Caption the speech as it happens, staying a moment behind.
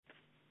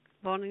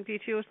Morning,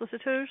 VTO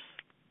solicitors.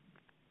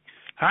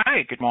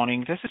 Hi, good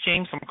morning. This is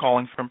James. I'm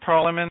calling from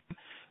Parliament.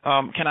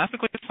 Can I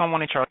speak with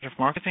someone in charge of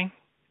marketing?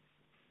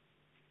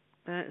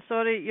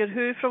 Sorry, you're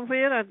who from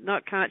where? I'm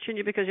not catching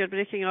you because you're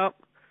breaking up.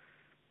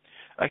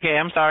 Okay,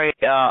 I'm sorry.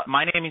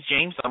 My name is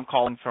James. I'm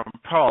calling from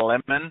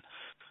Parliament.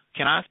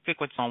 Can I speak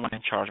with someone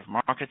in charge of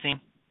marketing?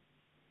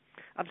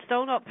 I'm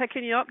still not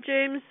picking you up,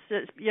 James.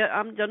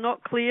 You're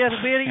not clear.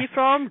 Where are you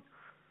from?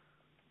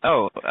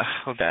 Oh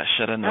gosh,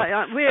 I don't know.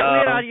 Where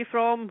are you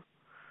from?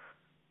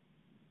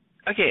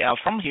 Okay,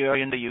 from here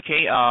in the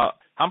UK.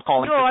 I'm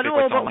calling No, to I speak know,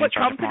 with but someone in what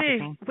charge of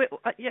company?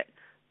 marketing.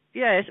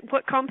 Yes,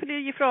 what company are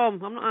you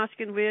from? I'm not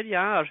asking where you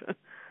are.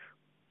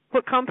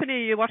 What company are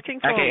you working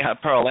from? Okay,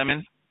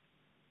 Parliament.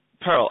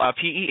 Pearl,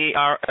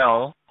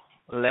 P-E-A-R-L,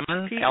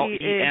 Lemon,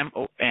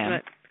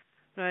 L-E-M-O-N.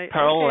 Right.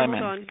 Pearl Okay,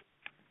 Lemon. hold on.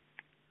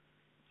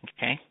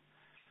 Okay.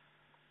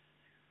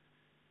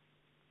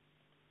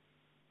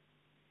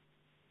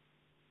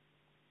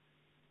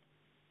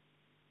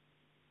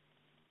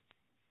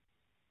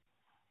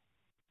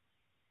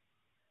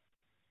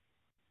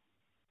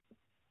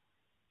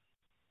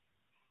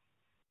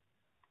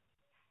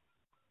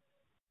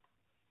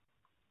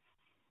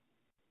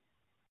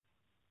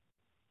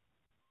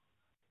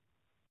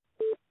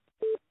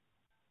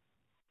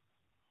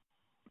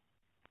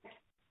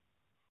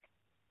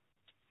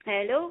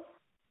 Hello?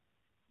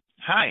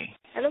 Hi.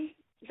 Hello?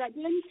 Is that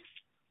James?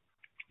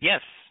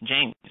 Yes,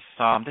 James.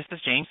 This is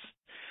James.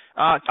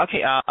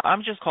 Okay,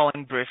 I'm just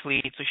calling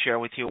briefly to share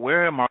with you.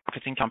 We're a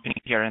marketing company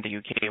here in the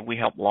UK. We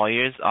help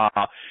lawyers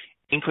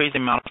increase the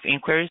amount of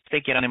inquiries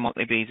they get on a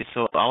monthly basis.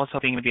 So I was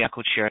hoping maybe I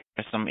could share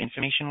some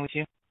information with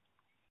you.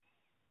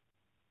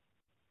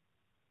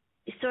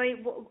 Sorry,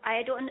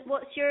 I don't.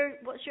 What's your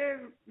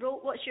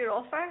role? What's your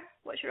offer?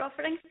 What's your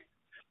offering?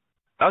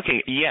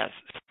 Okay, yes.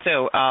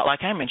 So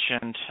like I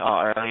mentioned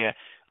earlier,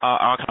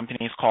 our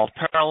company is called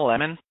Pearl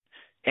Lemon,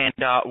 and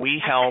we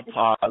help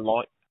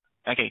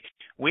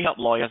we help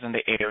lawyers in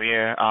the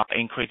area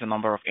increase the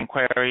number of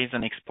inquiries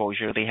and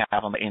exposure they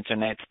have on the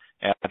internet,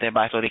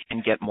 thereby so they can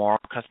get more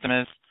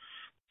customers.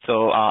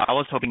 So I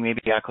was hoping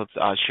maybe I could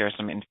share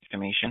some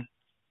information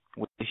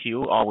with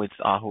you or with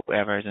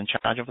whoever is in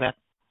charge of that.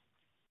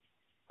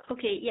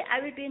 Okay, yeah,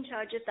 I would be in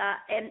charge of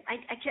that.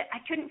 I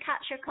couldn't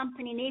catch your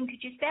company name.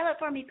 Could you spell it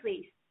for me,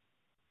 please?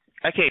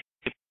 Okay,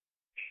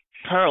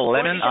 Pearl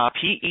Lemon,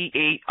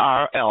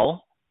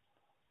 P-E-A-R-L.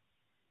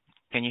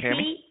 Can you hear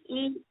me?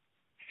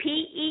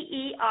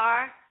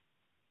 P-E-E-R.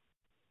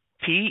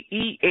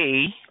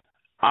 P-E-A-R-L,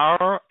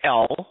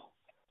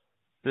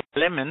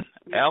 Lemon,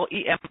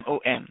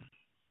 L-E-M-O-N.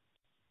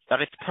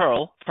 That is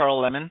Pearl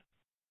Lemon.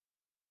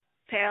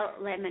 Pearl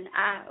Lemon.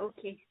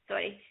 Okay.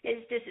 Sorry,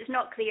 it's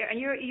not clear. And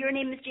your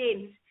name is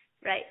James,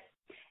 right?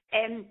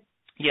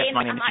 Yes, James,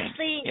 my name is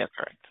James. Yes,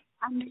 correct.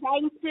 I'm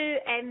trying to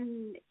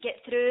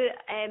get through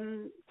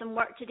some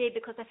work today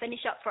because I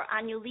finish up for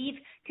annual leave.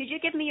 Could you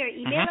give me your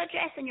email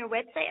address and your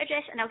website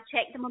address, and I'll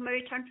check them on my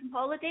return from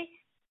holiday?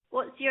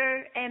 What's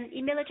your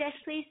email address,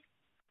 please?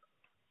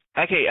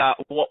 Okay,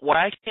 what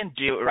I can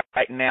do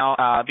right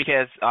now,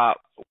 because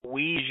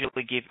we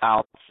usually give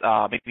out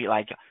maybe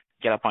like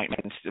get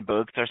appointments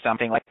booked or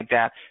something like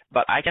that,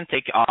 but I can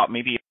take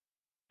maybe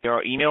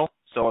your email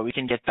so we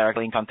can get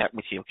directly in contact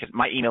with you because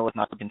my email has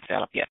not been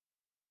set up yet.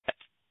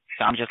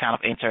 So I'm just kind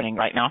of interning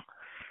right now.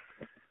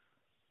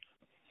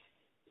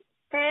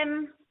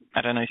 I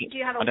don't know if you, do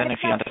you have a I don't know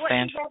if you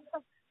understand.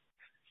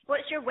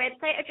 What's your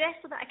website address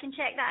so that I can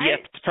check that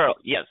out?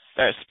 Yes,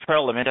 there's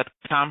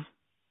pearllemon.com.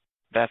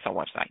 That's our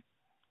website.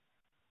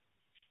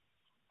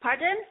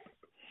 Pardon?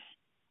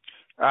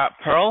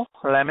 Pearl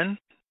Lemon.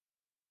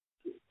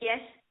 Yes.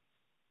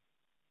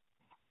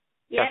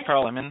 That's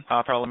Pearl Lemon.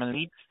 Pearl Lemon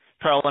Leads.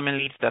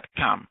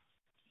 pearllemonleads.com.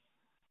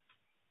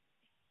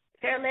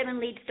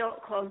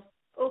 pearllemonleads.com.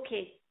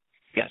 Okay.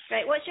 Yes.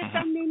 Right. What's your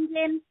surname,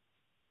 James?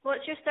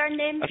 What's your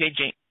surname? Okay,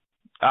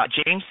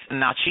 James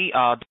Nachi,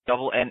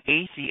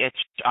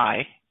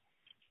 N-A-C-H-I.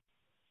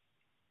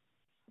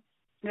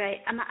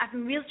 Right. I'm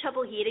having real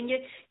trouble hearing you.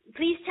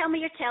 Please tell me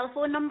your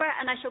telephone number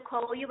and I shall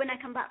call you when I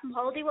come back from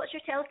holiday. What's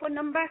your telephone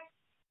number?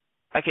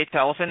 Okay,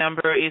 telephone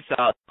number is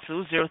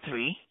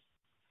 203.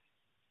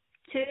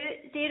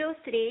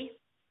 203.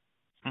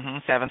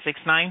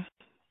 769.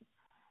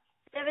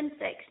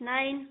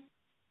 769.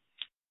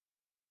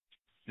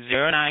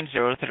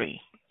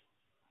 0903.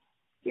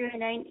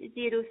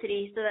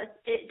 0903. So that's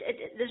it.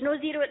 There's no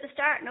zero at the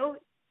start, no?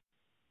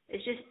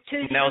 It's just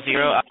 203. No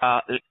zero.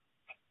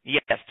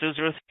 Yes,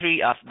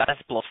 203.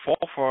 That's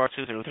 +4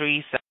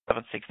 203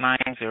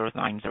 769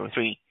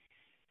 0903.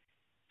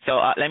 So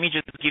let me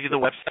just give you the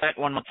website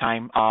one more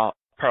time.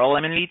 Pearl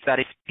Lemon Leads. That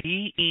is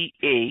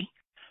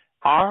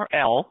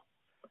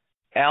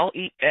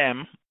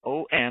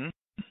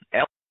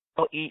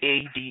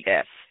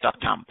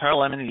PEARLLEMONLEADS.com.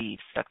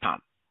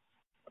 pearllemonleads.com.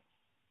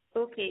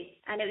 Okay,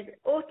 and it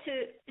was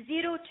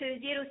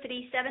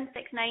 0203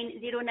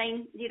 769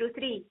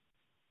 0903.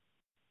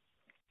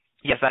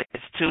 Yes, that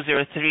is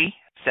 203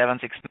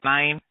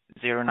 769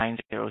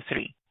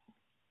 0903.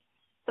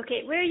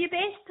 Okay, where are you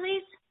based,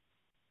 please?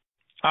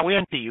 We're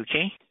in the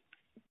UK,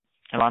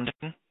 in London.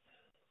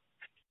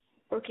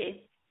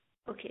 Okay.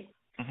 Okay.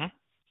 Mm-hmm.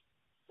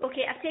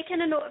 Okay, I've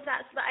taken a note of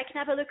that so that I can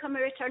have a look on my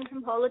return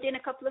from holiday in a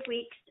couple of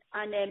weeks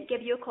and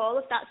give you a call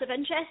if that's of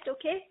interest,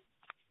 okay?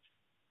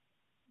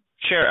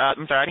 Sure.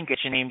 I'm sorry, I didn't get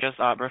your name just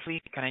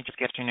briefly. Can I just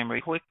get your name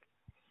really quick?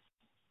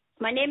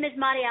 My name is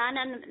Marianne.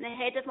 I'm the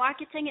head of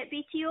marketing at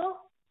BTO.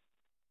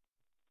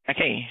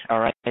 Okay. All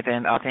right.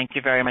 Then thank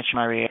you very much,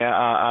 Maria.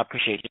 I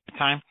appreciate your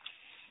time.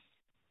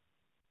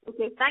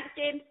 Okay. Thanks,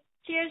 James.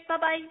 Cheers.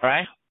 Bye-bye. All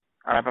right.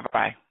 All right.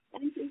 Bye-bye.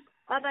 Thank you.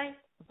 Bye-bye.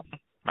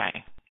 Bye.